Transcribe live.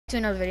To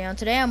another video. And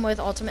today I'm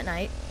with Ultimate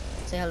Knight.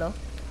 Say hello.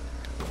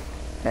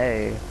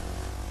 Hey.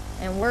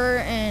 And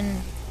we're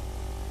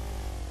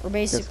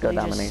basically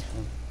just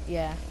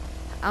yeah.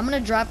 I'm gonna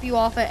drop you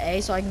off at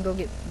A so I can go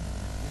get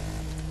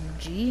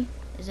G.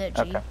 Is that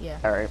G? Okay. Yeah.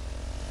 All right.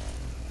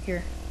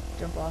 Here,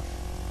 jump off.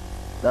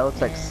 That looks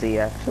like C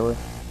actually.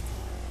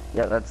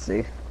 Yeah, that's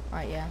C. All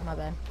right. Yeah, my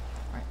bad.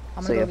 All right.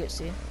 I'm gonna go get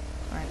C.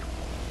 All right.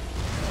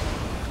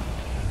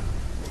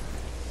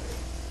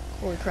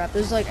 Holy crap!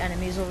 There's like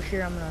enemies over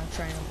here. I'm gonna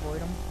try and avoid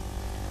them.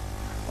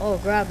 Oh,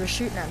 grab! They're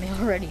shooting at me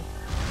already.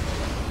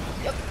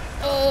 Yep.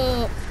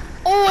 Oh,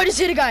 I just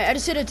hit a guy. I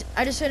just hit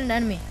an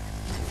enemy.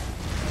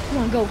 Come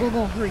on, go,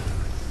 hurry.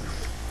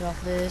 Get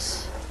off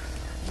this.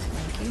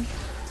 Thank you.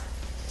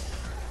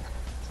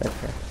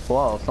 Okay.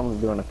 Whoa, someone's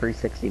doing a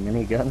 360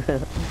 minigun.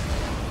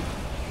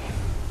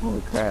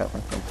 Holy crap,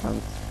 that's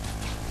intense.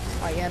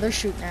 Oh yeah, they're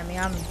shooting at me.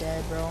 I'm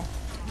dead, bro.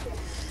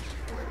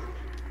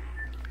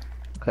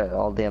 Okay,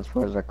 all dance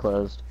floors are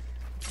closed.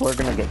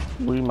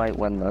 We might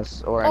win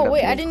this, or oh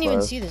wait, I didn't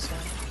even see this guy.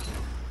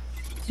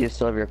 Do you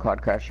still have your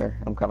quad crasher?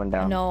 I'm coming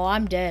down. No,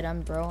 I'm dead.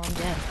 I'm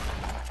dead.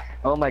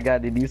 Oh my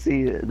god, did you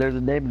see, there's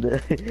a name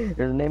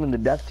in the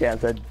death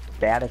chat that said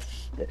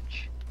baddest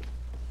stitch.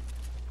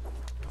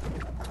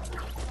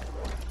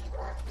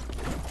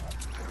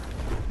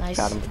 Nice.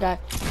 Got him. Got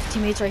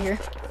teammates right here.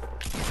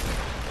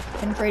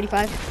 Hit him for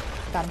 85.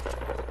 Got him.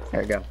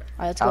 There we go. Alright,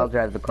 let's go. I'll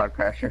drive the quad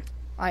crasher.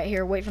 Alright,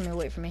 here, wait for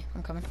me.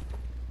 I'm coming.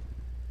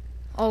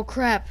 Oh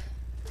crap.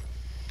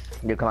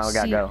 You come on, we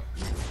gotta go.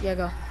 Yeah,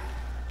 go.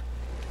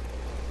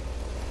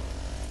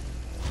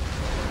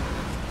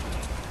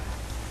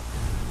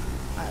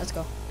 Alright, let's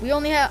go. I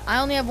only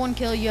have 1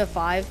 kill, you have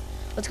 5.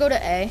 Let's go to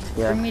A.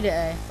 Yeah. Bring me to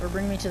A, or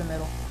bring me to the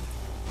middle.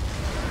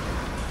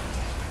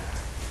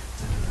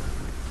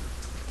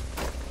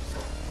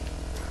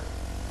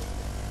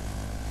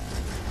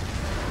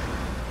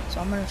 So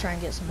I'm gonna try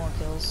and get some more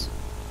kills.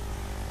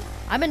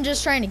 I've been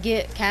just trying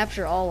to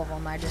capture all of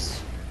them.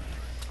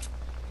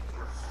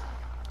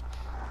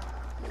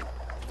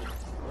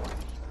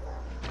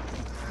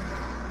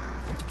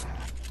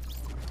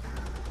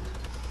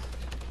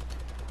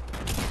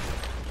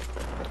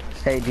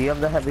 Hey, do you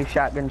have the heavy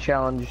shotgun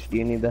challenge? Do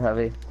you need the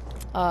heavy?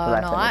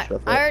 No,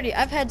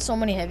 I've had so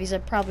many heavies, I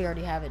probably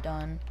already have it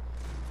done.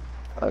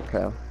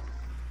 Okay.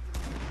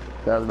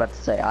 So I was about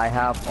to say, I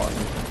have one,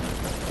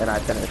 and I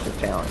finished the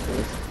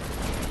challenges.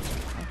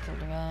 I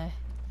killed a guy.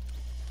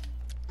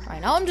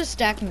 Alright, now I'm just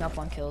stacking up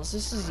on kills.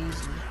 This is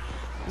easy.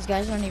 These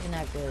guys aren't even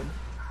that good.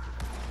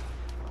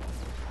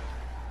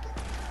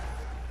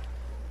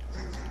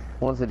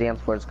 Once the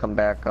dance floors come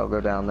back, I'll go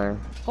down there.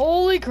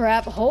 Holy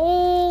crap,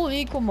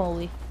 holy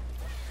moly.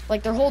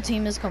 Like, their whole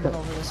team is coming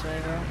over this way,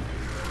 bro.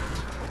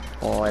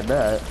 Well, I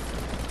bet.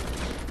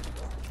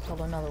 Killed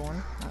another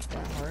one. Not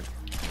that hard.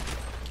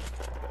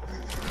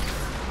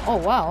 Oh,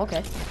 wow,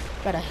 okay.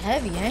 Got a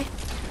heavy, eh?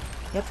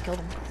 Yep, killed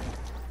him.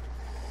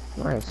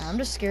 Nice. I'm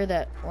just scared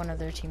that one of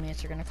their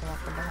teammates are gonna come up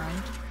from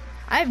behind.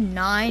 I have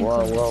 9 Whoa,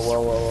 points.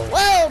 whoa.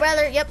 Whoa,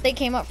 brother! Yep, they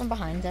came up from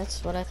behind.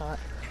 That's what I thought.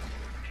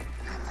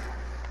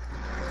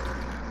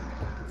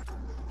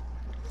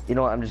 You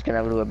know what? I'm just gonna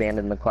have to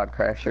abandon the quad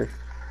crasher.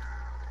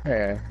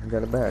 Hey, I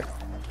got it back.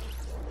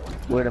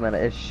 Wait a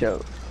minute, it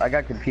showed. I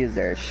got confused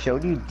there. It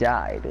showed you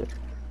died,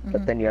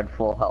 but then you had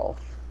full health.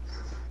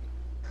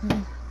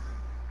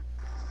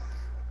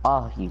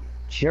 Oh, you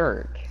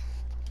jerk.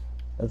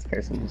 This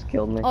person just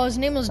killed me. Oh, his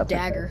name was That's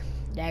Dagger.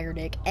 Okay. Dagger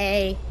Dick.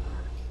 A.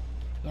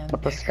 Young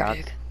What the Dagger Scott?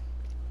 Dick.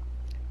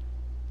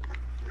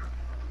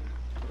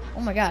 Oh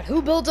my god,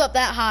 who builds up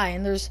that high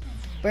and there's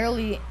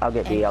barely... I'll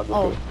get D, I'll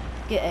get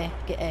D.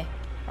 Get A.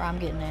 Or I'm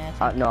getting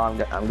A. No, I'm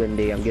getting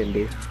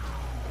D.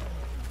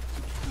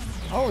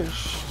 Holy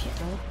shit,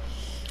 bro.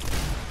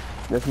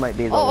 This might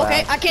be the Oh,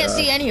 last, okay, I can't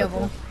see any of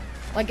them.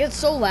 Like, it's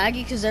so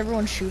laggy because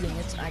everyone's shooting.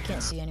 I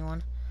can't see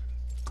anyone.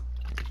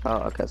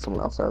 Oh, okay,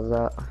 someone else has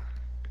that.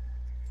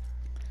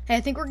 Hey,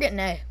 I think we're getting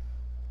A.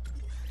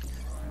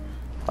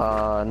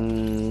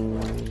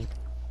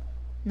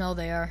 No,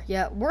 they are.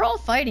 Yeah, we're all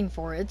fighting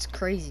for it. It's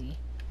crazy.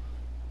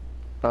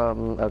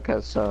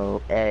 Okay,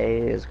 so A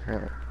is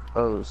current.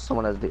 Oh,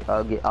 someone has D.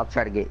 I'll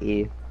try to get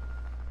E.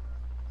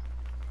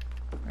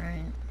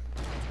 Alright.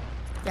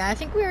 Yeah, I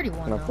think we already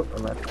won, though.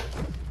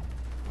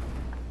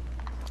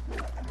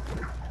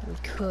 We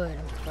could,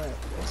 but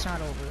it's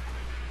not over.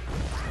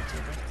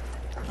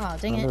 Oh,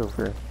 dang it.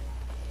 Over.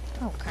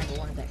 Oh, kind of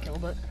wanted that kill,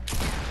 but...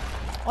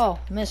 Oh,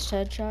 missed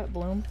headshot.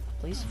 Bloom,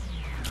 please.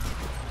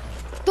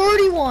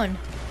 31!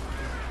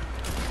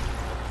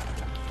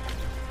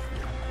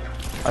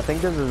 I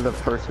think this is the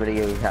first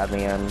video you had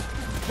me in.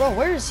 Bro,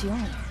 where is he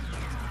on?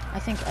 I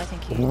think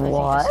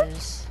What? this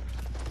is...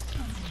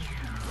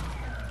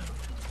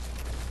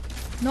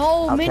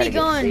 No,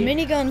 minigun!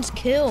 Miniguns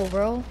kill,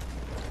 bro.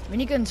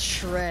 Miniguns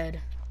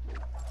shred.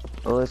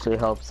 At least we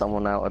helped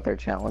someone out with their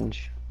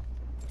challenge.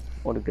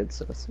 What a good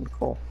citizen,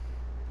 cool.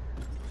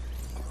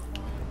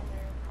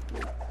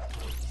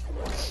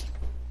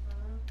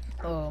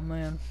 Oh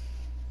man.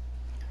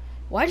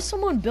 Why does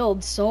someone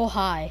build so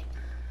high?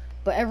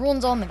 But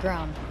everyone's on the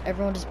ground.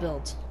 Everyone just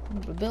builds.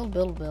 Build, build,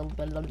 build, build,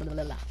 build, build, build.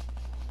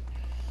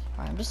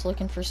 Alright, I'm just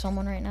looking for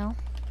someone right now.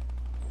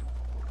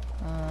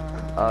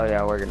 Oh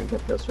yeah, we're gonna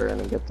get this. We're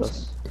gonna get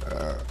this.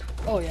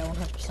 Oh yeah,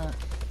 100%.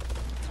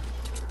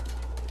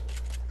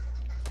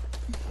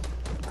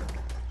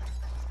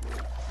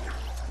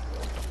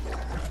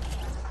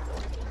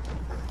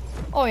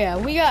 Oh yeah,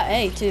 we got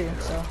A too,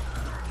 so.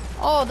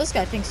 Oh, this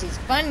guy thinks he's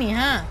funny,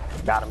 huh?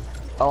 Got him.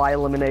 Oh, I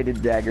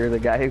eliminated Dagger, the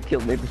guy who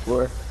killed me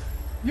before.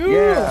 Yeah.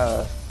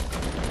 Yeah.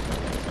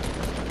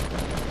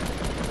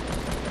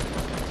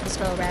 Let's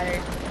go,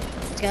 brother.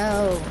 Let's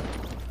go.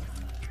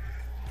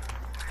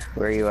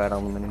 Where are you at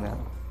on the minimap?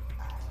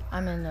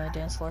 I'm in the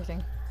dance floor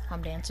thing.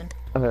 I'm dancing.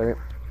 Alright.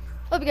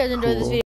 Hope you guys enjoyed this Cool. video.